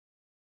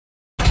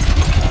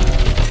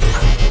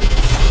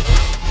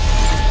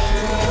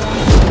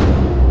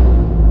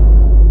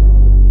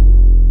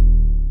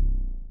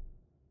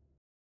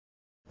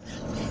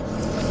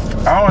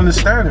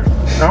understand it.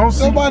 I don't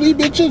see. Nobody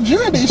bitch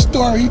enjoying their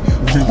story,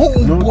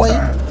 homeboy.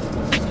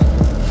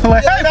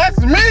 Like, hey, that's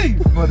me.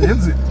 But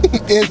is it?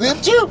 Is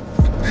it you?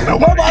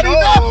 Nobody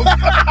knows.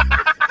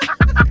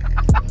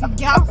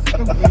 Y'all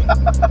stupid.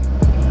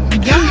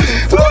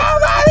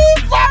 Nobody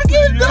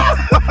fucking knows.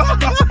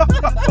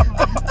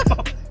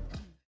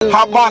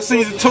 HotBox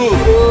season 2.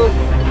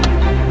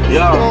 Yo,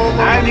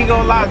 I ain't even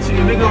gonna lie to you.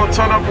 Nigga gonna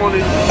turn up on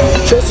it.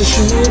 Just a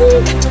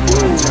shooter.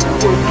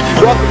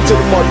 Welcome to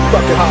the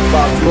motherfucking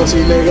HotBox,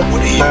 pussy nigga.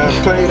 Man,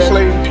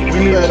 play.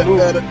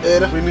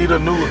 We need a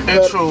new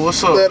intro.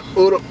 What's up?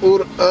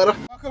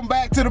 Welcome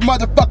back to the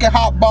motherfucking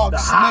HotBox,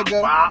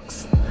 nigga.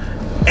 HotBox.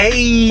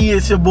 Hey,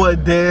 it's your boy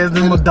Dez,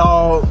 and my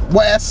dog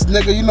West,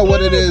 nigga. You know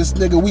what it is,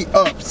 nigga. We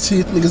up.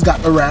 See, niggas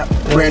got the rap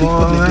ready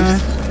for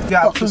niggas.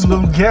 Got two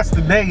little guests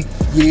today.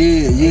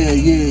 Yeah.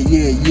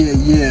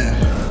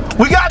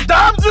 We got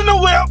dimes in the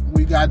whip.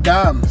 We got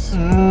dimes.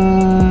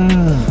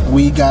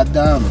 We got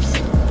dimes.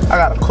 I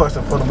got a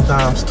question for them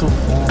dimes too.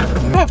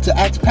 I have to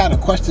ask Pat a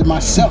question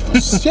myself,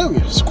 a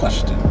serious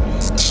question.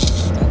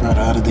 Bro,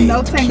 the other day,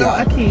 No tango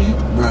a key.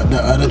 Bro,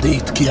 the other day,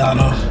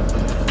 Kiana,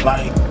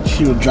 like,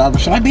 she was driving.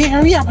 She's like, man,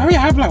 hurry up.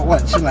 I'm like,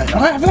 what? She's like, oh,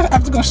 I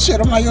have to go shit.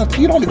 I'm like, yo,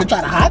 you don't even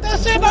try to hide that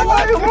shit. I'm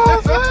like,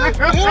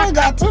 you don't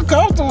got too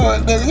comfortable.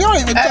 Nigga. You don't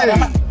even try to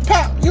hide.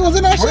 Pat, you was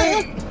in that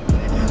shit?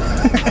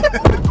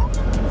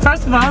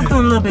 First of all, I was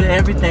doing a little bit of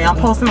everything. I'm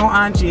posting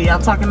on IG.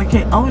 I'm talking to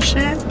Kate. Oh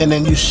shit. And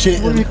then you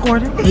shit. We're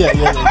recording? Yeah.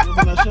 You was in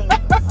that shit?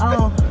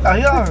 Oh.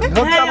 Yeah.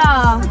 Hey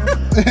y'all.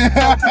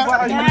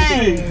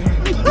 Hey.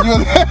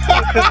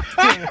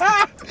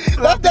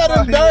 That's that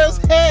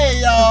embarrassed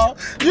hey, y'all.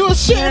 You was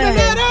shitting in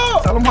that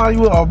out. Tell them how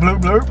you are. Blur.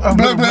 Blur. You know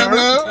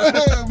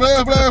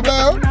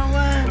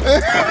what?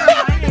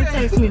 Why you didn't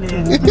text me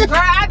then? Girl,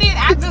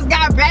 I just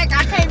got back.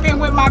 I came in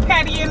with my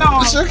patty and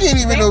all. She can't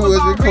even know who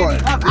was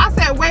recording. I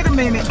said, wait a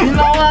minute. You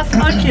know what?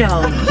 Fuck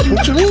y'all.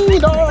 What you mean,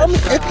 dog? I mean,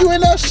 if you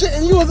in that shit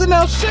and you was in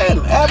that shit,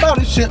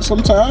 everybody shit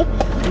sometime.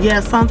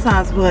 Yeah,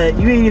 sometimes, but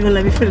you ain't even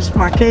let me finish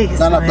my case.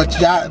 No, like,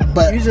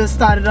 but you just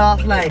started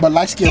off like. But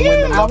light-skinned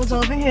women I love was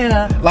over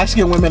here.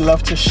 light-skinned women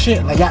love to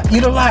shit. Like y'all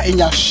eat a lot and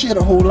y'all shit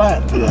a whole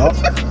lot. Yeah.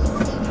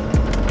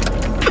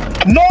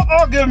 No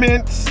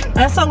arguments.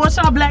 And so what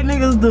y'all black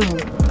niggas do?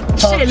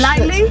 Talk Shit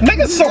lightly?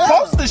 Niggas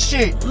supposed to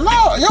shit.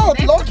 No, yo,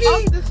 Loki.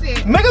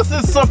 Niggas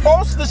is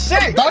supposed to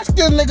shit.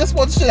 Dark-skinned niggas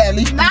supposed to shit at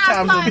least 3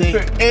 times a day.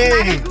 Not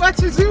Hey. as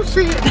much as you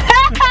shit.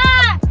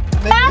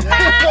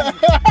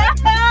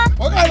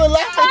 What kind of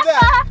laugh is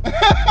that?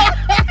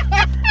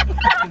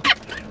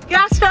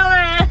 Got your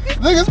ass.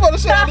 Niggas supposed to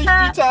shit at least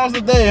 3 times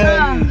a day,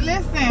 honey.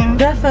 Listen,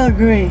 That felt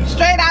great.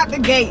 straight out the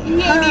gate.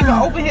 He ain't even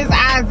open his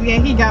eyes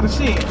yet. He got a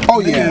shit. Oh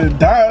yeah.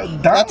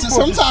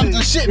 Sometimes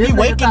the shit be This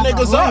waking nigga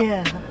niggas talking,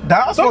 up. oh,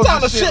 yeah.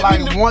 Sometimes the shit shit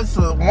like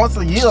once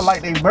a year,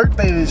 like they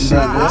birthday and shit.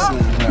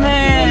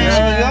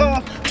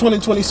 Man.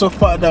 2020 so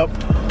fucked up.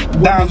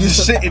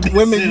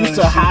 Women used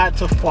to hide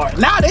to fart.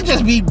 Now they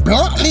just be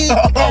bluntly.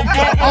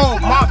 Oh,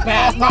 my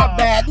bad.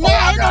 No,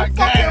 I ain't no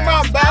fucking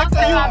my bad. Don't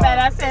say my bad.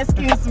 I said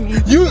excuse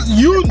me.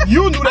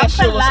 You knew that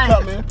shit was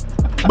coming,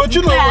 but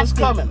you know it was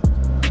coming.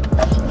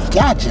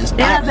 Y'all just. It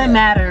doesn't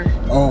matter.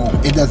 Oh,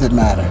 it doesn't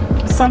matter.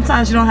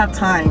 Sometimes you don't have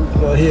time.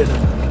 Well, here.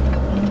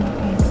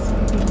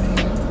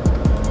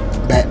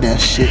 Back that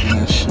shit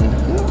and shit.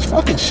 It's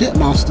fucking shit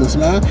monsters,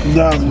 man.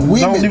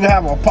 We don't even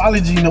have an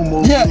apology no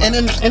more. Yeah, and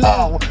then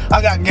oh,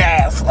 I got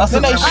gas.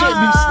 Then they shit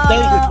be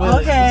stank.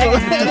 Okay.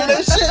 And then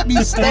they shit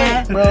be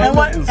stank, bro.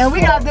 And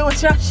we gotta deal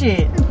with your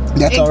shit.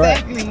 That's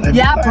alright.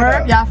 Y'all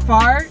burp, y'all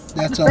fart.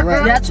 That's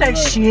alright. Y'all take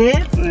shit.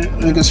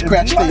 Niggas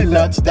scratch their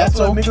nuts. That's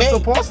okay.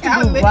 Supposed to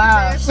I do. licked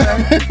Wow.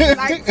 that shit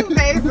like 2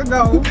 days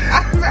ago.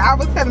 I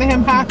was telling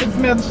him how I could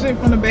smell the shit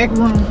from the back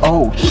room.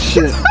 Oh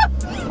shit.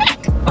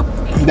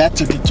 That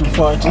took it too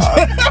far. She's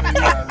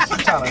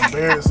trying to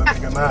embarrass a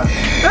nigga now.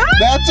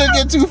 That took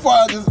it too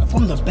far. Just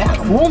from the back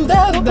room,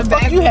 Dad. What the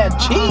fuck? You had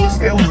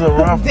cheese? It was a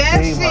rough That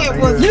day, shit my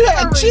was. nigga. You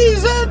had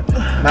cheese in?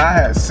 Nah, I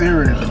had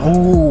cereal.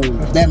 Oh,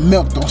 that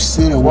milk don't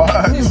sit well.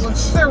 What? It was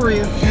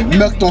serious.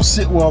 Milk don't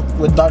sit well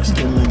with dark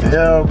skin niggas.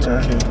 Yeah,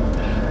 okay.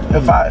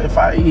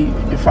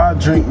 If I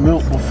drink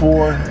milk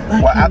before,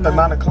 after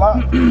 9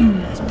 o'clock.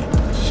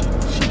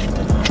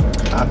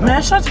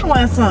 Man, shut your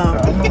ass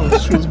up. I know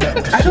she was back.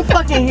 I can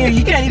fucking hear you.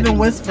 You can't even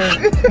whisper.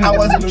 I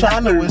wasn't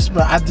trying to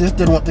whisper. I just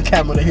didn't want the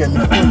camera to hear me.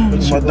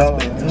 But she My was dog.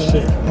 back and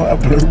shit.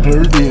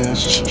 Blur. Yeah,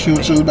 she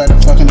was back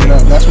and fucking it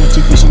up. That's what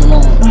took you so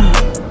long.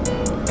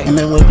 And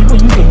then when people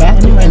use the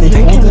bathroom and they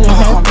hold it in their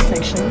hand,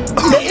 Conversation.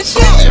 it's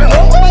shit.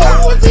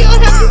 What's in your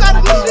hand? You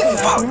gotta do shit.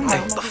 Fuck,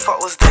 nigga, what the fuck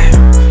was that?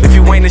 If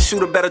you ain't a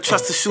shooter, better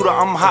trust the shooter.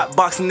 I'm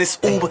hotboxing this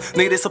Uber.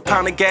 Nigga, this a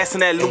pound of gas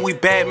in that Louis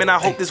bag. Man, I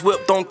hope this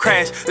whip don't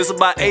crash. It's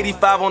about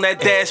 85 on that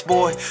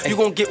dashboard. You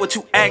gon' get what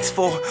you asked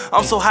for.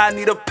 I'm so high, I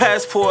need a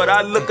passport.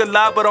 I look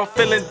alive, but I'm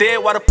feeling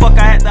dead. Why the fuck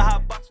I had to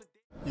hotbox?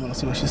 You wanna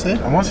see what she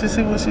said? I want you to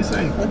see what she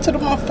say. Wait till the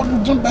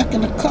motherfucker jump back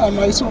in the car,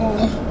 like, so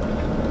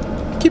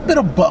keep it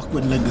a buck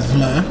with niggas,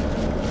 man.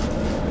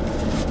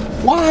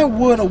 Why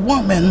would a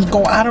woman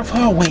go out of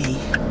her way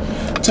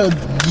to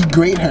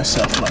degrade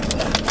herself like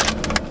that?